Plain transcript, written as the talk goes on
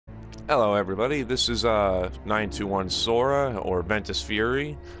Hello everybody, this is 921 Sora, or Ventus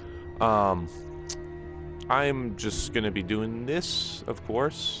Fury. Um, I'm just gonna be doing this, of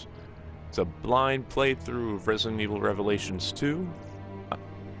course. It's a blind playthrough of Resident Evil Revelations 2.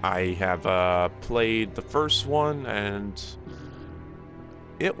 I have played the first one, and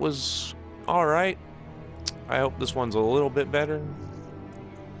it was alright. I hope this one's a little bit better.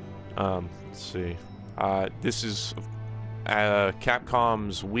 Let's see. This is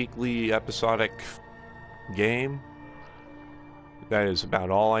Capcom's weekly episodic game. That is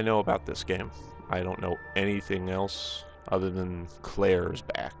about all I know about this game. I don't know anything else other than Claire's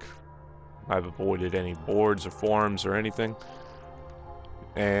back. I've avoided any boards or forums or anything.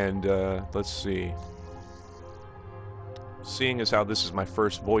 And let's see. Seeing as how this is my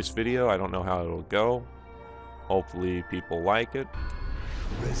first voice video, I don't know how it'll go. Hopefully people like it.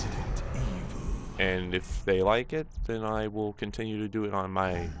 Resident Evil. And if they like it, then I will continue to do it on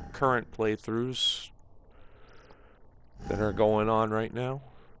my current playthroughs that are going on right now.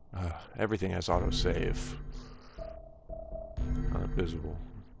 Everything has autosave. Not visible.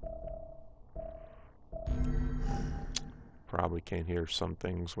 Probably can't hear some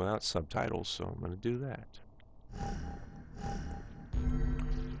things without subtitles, so I'm going to do that.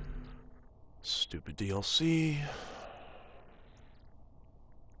 Stupid DLC.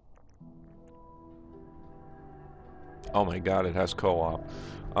 Oh my god, it has co-op.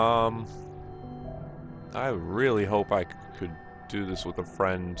 I really hope I could do this with a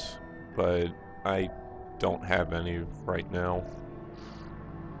friend, but I don't have any right now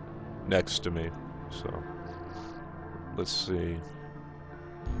next to me, so let's see.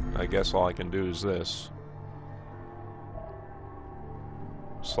 I guess all I can do is this.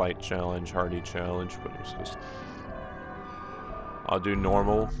 Slight challenge, hardy challenge, what is this? I'll do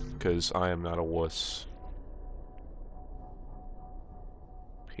normal, because I am not a wuss.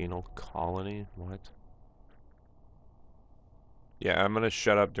 Penal colony? What? Yeah, I'm gonna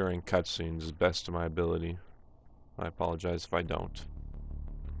shut up during cutscenes as best of my ability. I apologize if I don't.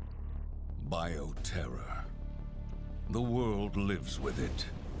 Bioterror. The world lives with it.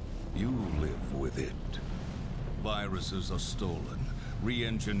 You live with it. Viruses are stolen,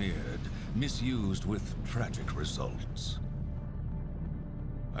 re-engineered, misused with tragic results.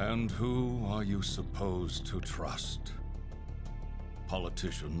 And who are you supposed to trust?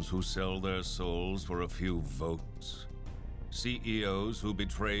 Politicians who sell their souls for a few votes? CEOs who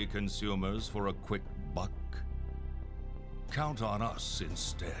betray consumers for a quick buck? Count on us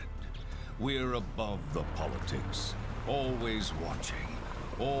instead. We're above the politics, always watching,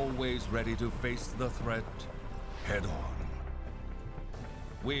 always ready to face the threat head on.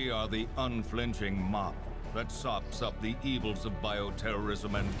 We are the unflinching mop that sops up the evils of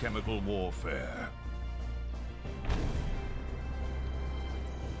bioterrorism and chemical warfare.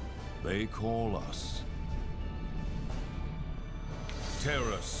 They call us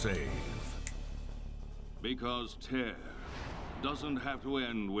TerraSave. Because tear doesn't have to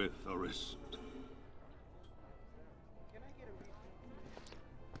end with a wrist.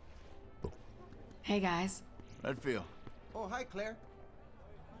 Hey guys. Redfield. Oh, hi, Claire.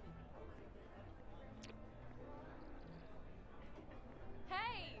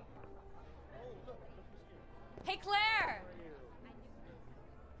 Hey! Hey, Claire!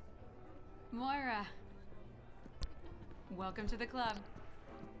 Moira. Welcome to the club.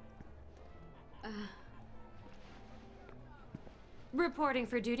 Reporting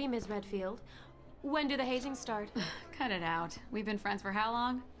for duty, Ms. Redfield. When do the hazings start? Cut it out. We've been friends for how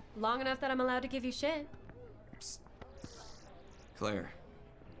long? Long enough that I'm allowed to give you shit. Psst. Claire,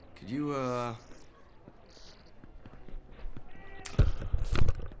 could you,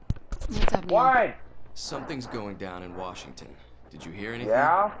 What's up, Neil? Why? Something's going down in Washington. Did you hear anything?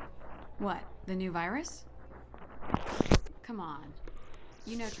 Yeah? What? The new virus? Come on.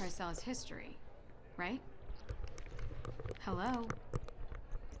 You know Tricella's history, right? Hello?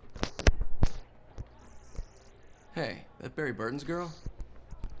 Hey, that Barry Burton's girl?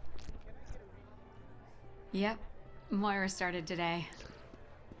 Yep. Moira started today.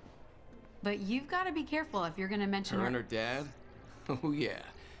 But you've got to be careful if you're going to mention Her and her dad? Oh yeah,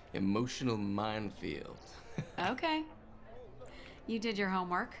 emotional minefield. Okay. You did your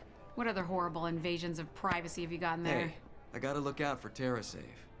homework. What other horrible invasions of privacy have you gotten there? Hey, I gotta look out for TerraSave.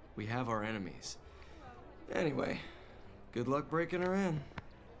 We have our enemies. Anyway, good luck breaking her in.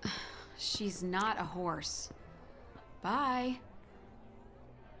 She's not a horse. Bye.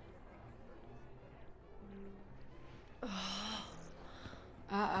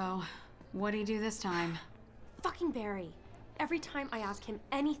 Uh-oh. What'd he do this time? Fucking Barry. Every time I ask him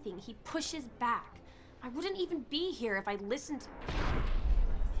anything, he pushes back. I wouldn't even be here if I listened.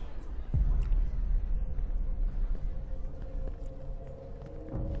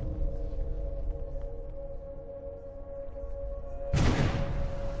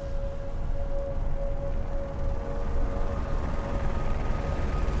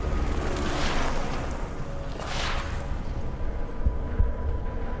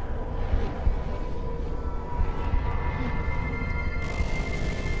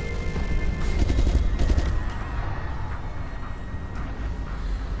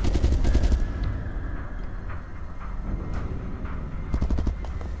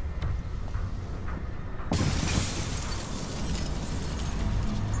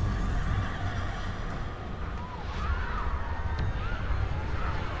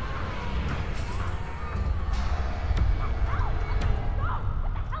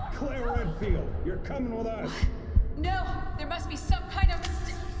 Medfield. You're coming with us. No! There must be some kind of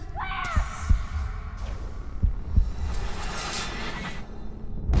mistake.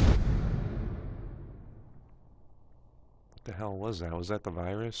 What the hell was that? Was that the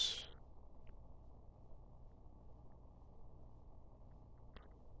virus?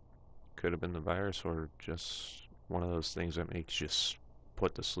 Could have been the virus, or just one of those things that makes you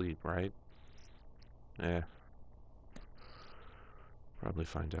put to sleep, right? Eh. Probably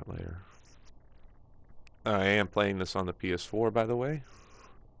find out later. I am playing this on the PS4, by the way.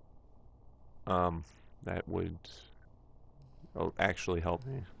 That would actually help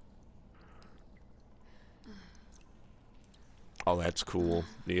me. Oh, that's cool.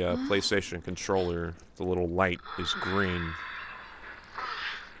 The PlayStation controller, the little light is green.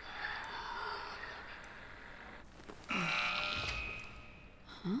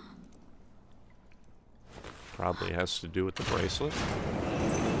 Probably has to do with the bracelet.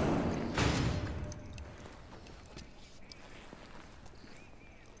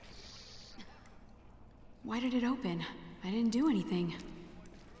 Why did it open? I didn't do anything.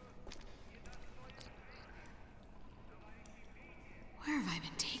 Where have I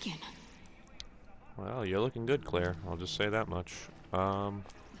been taken? Well, you're looking good, Claire. I'll just say that much.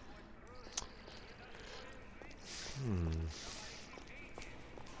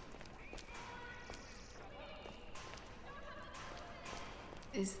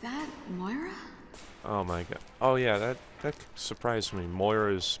 Is that Moira? Oh my god. Oh yeah, that surprised me.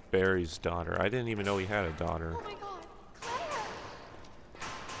 Moira's Barry's daughter. I didn't even know he had a daughter. Oh my god, Claire!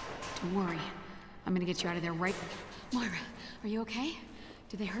 Don't worry. I'm gonna get you out of there right... Moira, are you okay?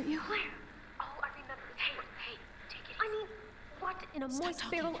 Did they hurt you? Claire! Oh, I remember. Hey, take it easy. I mean, what in a moist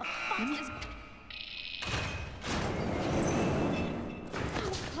talking. barrel of fox is...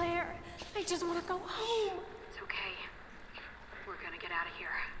 Oh, Claire, I just want to go home. It's okay. We're gonna get out of here.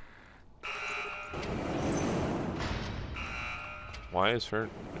 Why is her...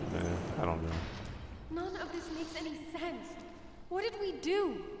 I don't know. None of this makes any sense. What did we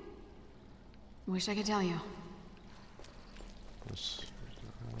do? Wish I could tell you. Let's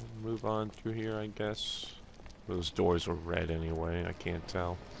move on through here, I guess. Those doors were red anyway, I can't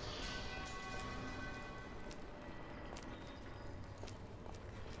tell.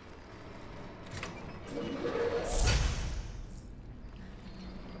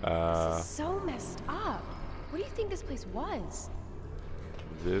 This is so messed up. What do you think this place was?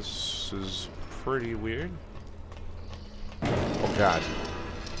 This is pretty weird. Oh god.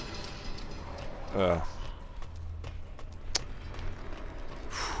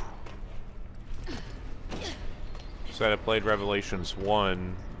 Said I played Revelations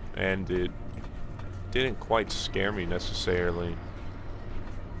 1 and it didn't quite scare me necessarily.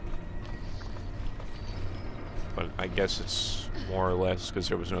 But I guess it's more or less because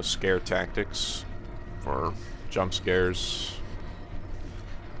there was no scare tactics for jump scares.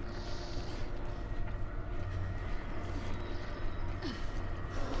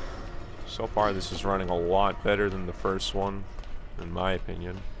 So far this is running a lot better than the first one, in my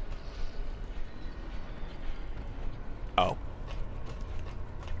opinion. Oh.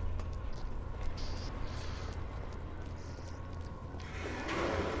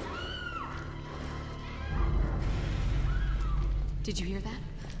 Did you hear that?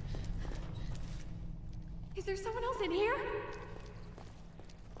 Is there someone else in here?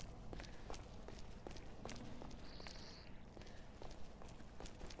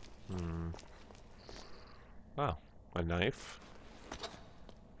 Oh, a knife.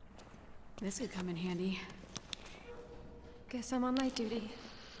 This could come in handy. Guess I'm on light duty.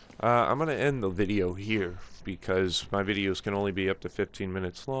 I'm gonna end the video here because my videos can only be up to 15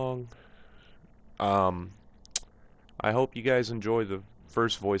 minutes long. I hope you guys enjoy the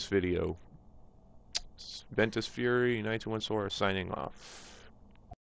first voice video. Ventus Fury, 921 Sora signing off.